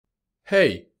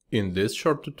Hey! In this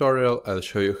short tutorial I'll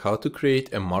show you how to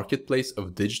create a marketplace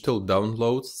of digital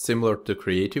downloads similar to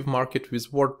Creative Market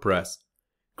with WordPress.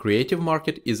 Creative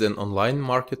Market is an online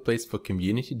marketplace for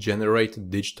community-generated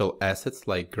digital assets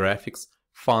like graphics,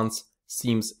 fonts,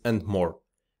 themes, and more.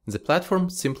 The platform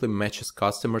simply matches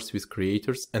customers with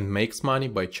creators and makes money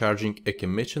by charging a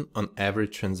commission on every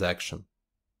transaction.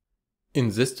 In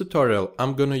this tutorial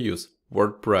I'm gonna use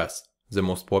WordPress, the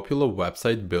most popular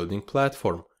website building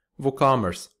platform,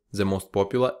 WooCommerce, the most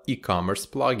popular e-commerce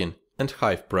plugin, and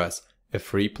HivePress, a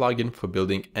free plugin for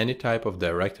building any type of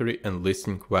directory and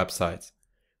listing websites.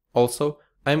 Also,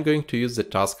 I'm going to use the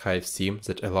TaskHive theme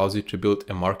that allows you to build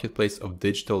a marketplace of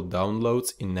digital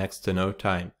downloads in next to no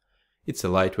time. It's a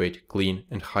lightweight, clean,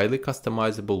 and highly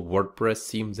customizable WordPress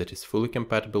theme that is fully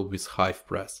compatible with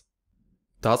HivePress.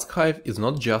 TaskHive is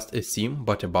not just a theme,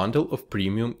 but a bundle of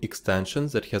premium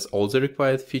extensions that has all the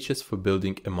required features for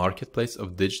building a marketplace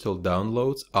of digital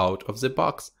downloads out of the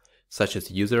box, such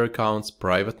as user accounts,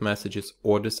 private messages,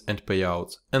 orders and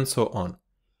payouts, and so on.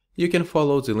 You can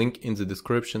follow the link in the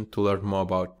description to learn more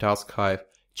about TaskHive,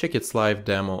 check its live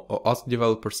demo, or ask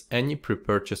developers any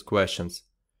pre-purchase questions.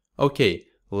 Okay,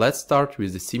 let's start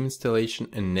with the theme installation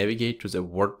and navigate to the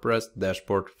WordPress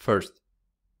dashboard first.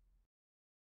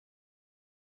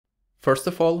 First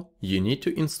of all, you need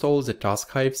to install the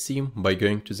TaskHive theme by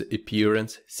going to the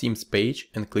Appearance Themes page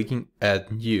and clicking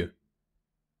Add New.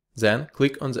 Then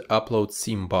click on the Upload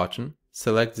Theme button,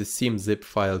 select the theme zip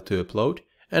file to upload,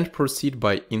 and proceed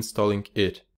by installing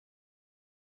it.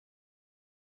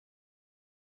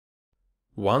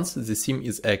 Once the theme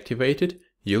is activated,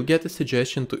 you'll get a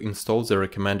suggestion to install the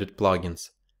recommended plugins.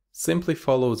 Simply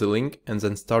follow the link and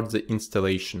then start the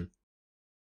installation.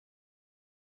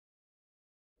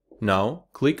 Now,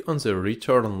 click on the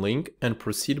return link and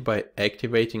proceed by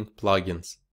activating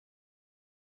plugins.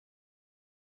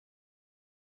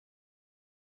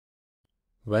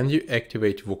 When you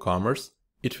activate WooCommerce,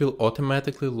 it will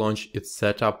automatically launch its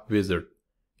setup wizard.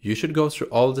 You should go through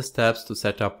all the steps to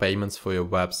set up payments for your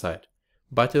website,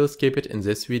 but I'll skip it in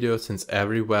this video since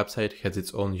every website has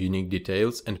its own unique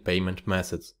details and payment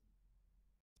methods.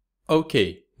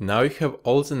 Okay, now you have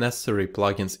all the necessary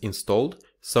plugins installed,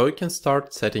 so you can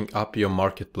start setting up your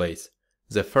marketplace.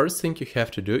 The first thing you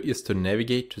have to do is to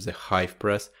navigate to the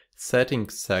HivePress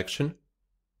settings section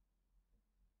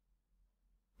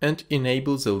and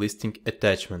enable the listing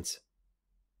attachments.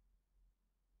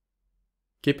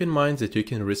 Keep in mind that you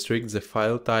can restrict the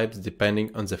file types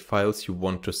depending on the files you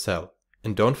want to sell,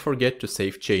 and don't forget to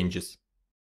save changes.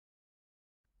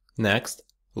 Next,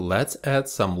 let's add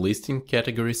some listing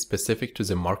categories specific to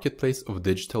the marketplace of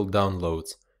digital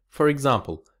downloads. For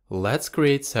example, let's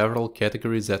create several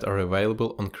categories that are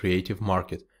available on Creative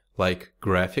Market, like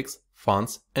graphics,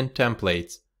 fonts, and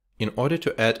templates. In order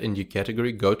to add a new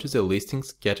category, go to the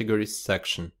Listings Categories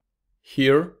section.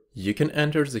 Here, you can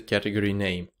enter the category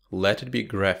name, let it be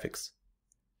graphics.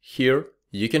 Here,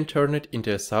 you can turn it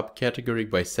into a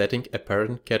subcategory by setting a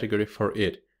parent category for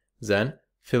it. Then,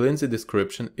 fill in the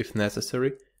description if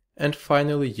necessary, and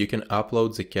finally you can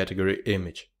upload the category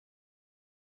image.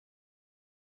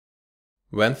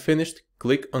 When finished,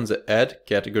 click on the Add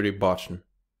Category button.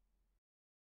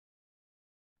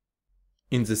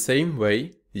 In the same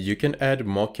way, you can add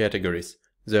more categories.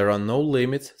 There are no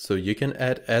limits, so you can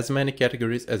add as many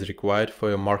categories as required for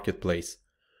your marketplace.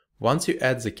 Once you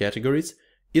add the categories,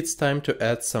 it's time to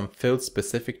add some fields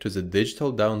specific to the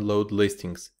digital download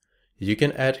listings. You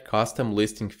can add custom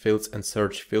listing fields and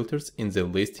search filters in the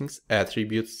Listings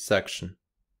Attributes section.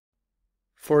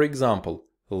 For example,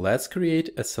 let's create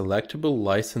a selectable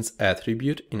license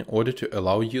attribute in order to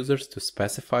allow users to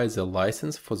specify the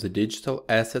license for the digital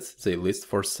assets they list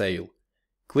for sale.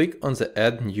 Click on the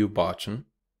Add New button,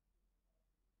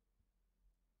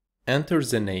 enter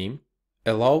the name,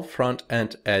 allow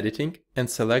front-end editing, and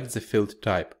select the field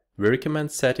type. We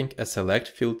recommend setting a select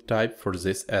field type for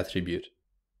this attribute.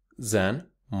 Then,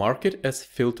 mark it as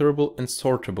filterable and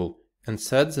sortable, and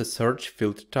set the search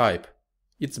field type.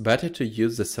 It's better to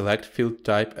use the select field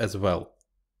type as well.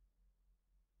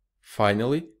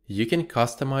 Finally, you can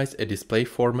customize a display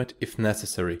format if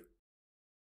necessary.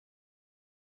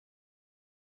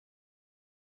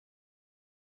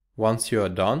 Once you are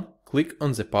done, click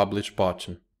on the Publish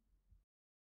button.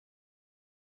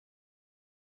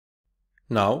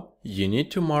 Now, you need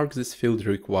to mark this field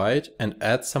required and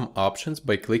add some options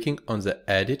by clicking on the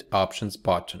Edit Options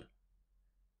button.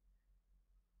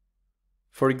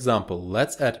 For example,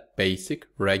 let's add basic,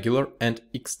 regular, and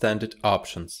extended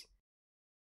options.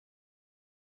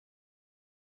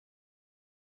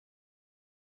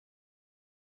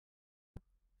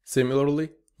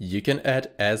 Similarly, you can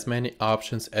add as many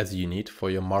options as you need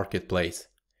for your marketplace.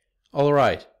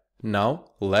 Alright,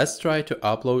 now let's try to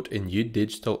upload a new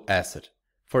digital asset.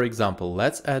 For example,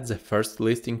 let's add the first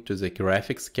listing to the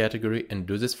graphics category and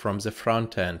do this from the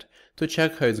front end to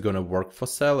check how it's gonna work for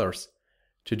sellers.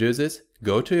 To do this,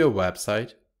 go to your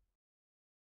website,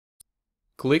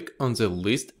 click on the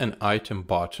List an Item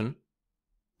button,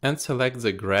 and select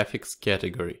the graphics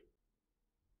category.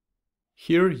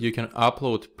 Here you can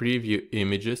upload preview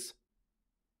images,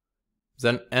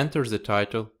 then enter the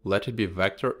title, let it be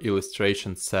Vector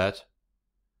Illustration Set,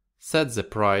 set the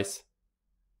price,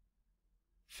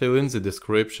 fill in the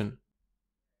description,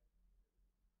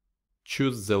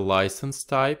 choose the license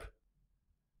type,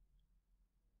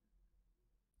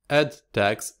 add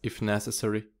tags if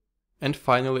necessary, and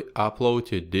finally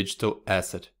upload your digital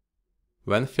asset.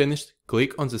 When finished,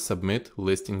 click on the Submit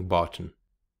Listing button.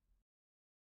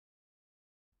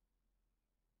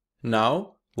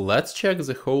 Now, let's check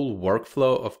the whole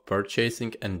workflow of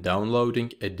purchasing and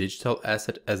downloading a digital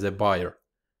asset as a buyer.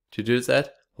 To do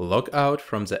that, log out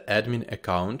from the admin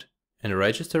account and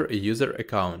register a user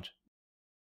account.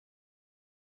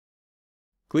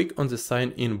 Click on the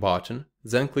Sign In button,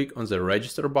 then click on the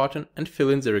Register button and fill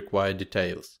in the required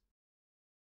details.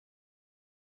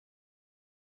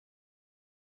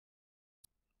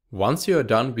 Once you are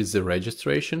done with the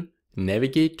registration,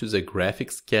 navigate to the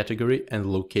Graphics category and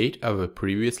locate our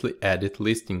previously added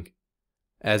listing.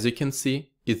 As you can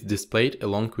see, it's displayed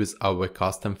along with our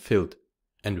custom field,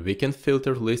 and we can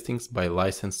filter listings by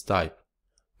license type.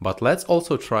 But let's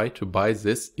also try to buy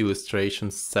this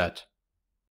illustration set.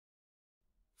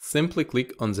 Simply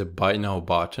click on the Buy Now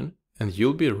button and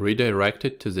you'll be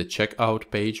redirected to the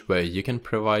checkout page where you can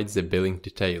provide the billing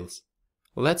details.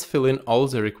 Let's fill in all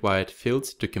the required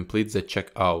fields to complete the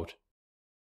checkout.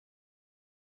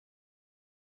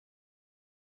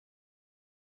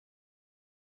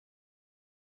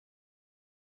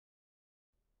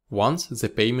 Once the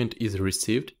payment is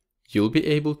received, you'll be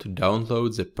able to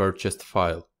download the purchased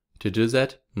file. To do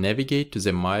that, navigate to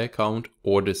the My Account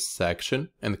Orders section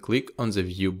and click on the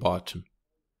View button.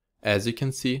 As you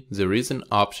can see, there is an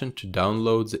option to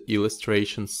download the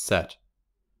illustration set.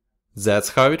 That's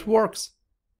how it works!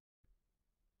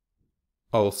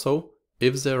 Also,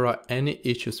 if there are any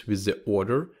issues with the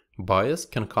order, buyers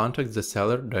can contact the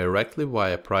seller directly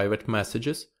via private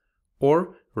messages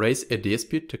or raise a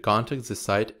dispute to contact the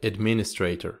site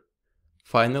administrator.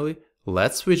 Finally,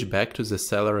 let's switch back to the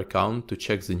seller account to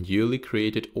check the newly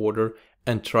created order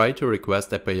and try to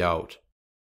request a payout.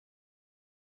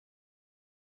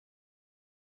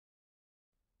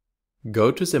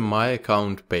 Go to the My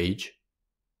Account page.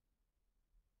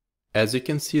 As you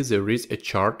can see, there is a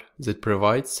chart that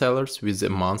provides sellers with a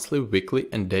monthly, weekly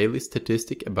and daily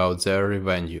statistic about their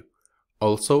revenue.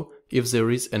 Also, if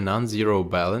there is a non-zero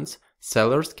balance,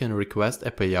 sellers can request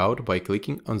a payout by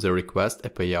clicking on the Request a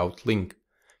Payout link.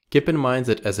 Keep in mind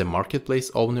that as a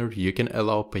marketplace owner, you can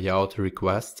allow payout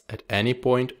requests at any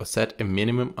point or set a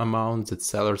minimum amount that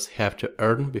sellers have to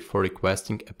earn before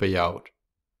requesting a payout.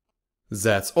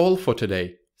 That's all for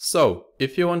today. So,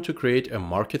 if you want to create a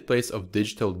marketplace of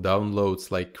digital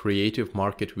downloads like Creative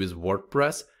Market with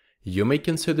WordPress, you may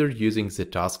consider using the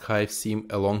TaskHive theme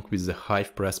along with the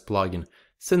HivePress plugin,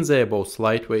 since they are both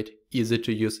lightweight, easy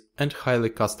to use, and highly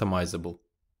customizable.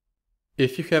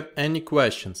 If you have any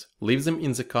questions, leave them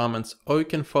in the comments, or you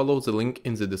can follow the link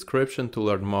in the description to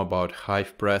learn more about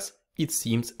HivePress, its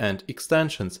themes and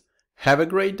extensions. Have a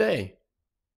great day!